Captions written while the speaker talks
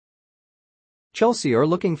Chelsea are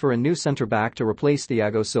looking for a new centre-back to replace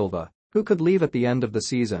Thiago Silva, who could leave at the end of the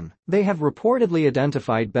season. They have reportedly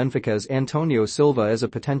identified Benfica's Antonio Silva as a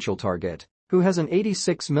potential target, who has an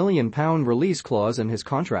 £86 million release clause in his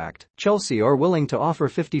contract. Chelsea are willing to offer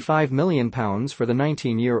 £55 million for the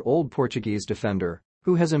 19-year-old Portuguese defender,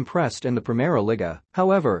 who has impressed in the Primeira Liga.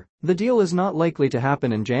 However, the deal is not likely to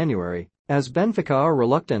happen in January, as Benfica are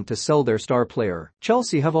reluctant to sell their star player.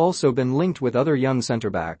 Chelsea have also been linked with other young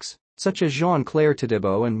centre-backs, such as Jean-Clair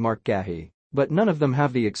Todibo and Marc Guehi, but none of them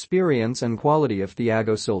have the experience and quality of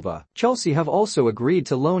Thiago Silva. Chelsea have also agreed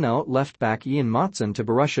to loan out left-back Ian Maatsen to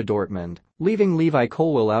Borussia Dortmund, leaving Levi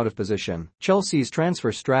Colwill out of position. Chelsea's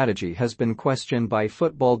transfer strategy has been questioned by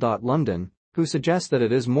football.london, who suggests that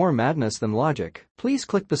it is more madness than logic. Please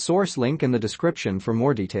click the source link in the description for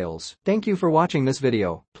more details. Thank you for watching this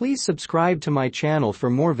video. Please subscribe to my channel for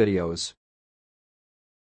more videos.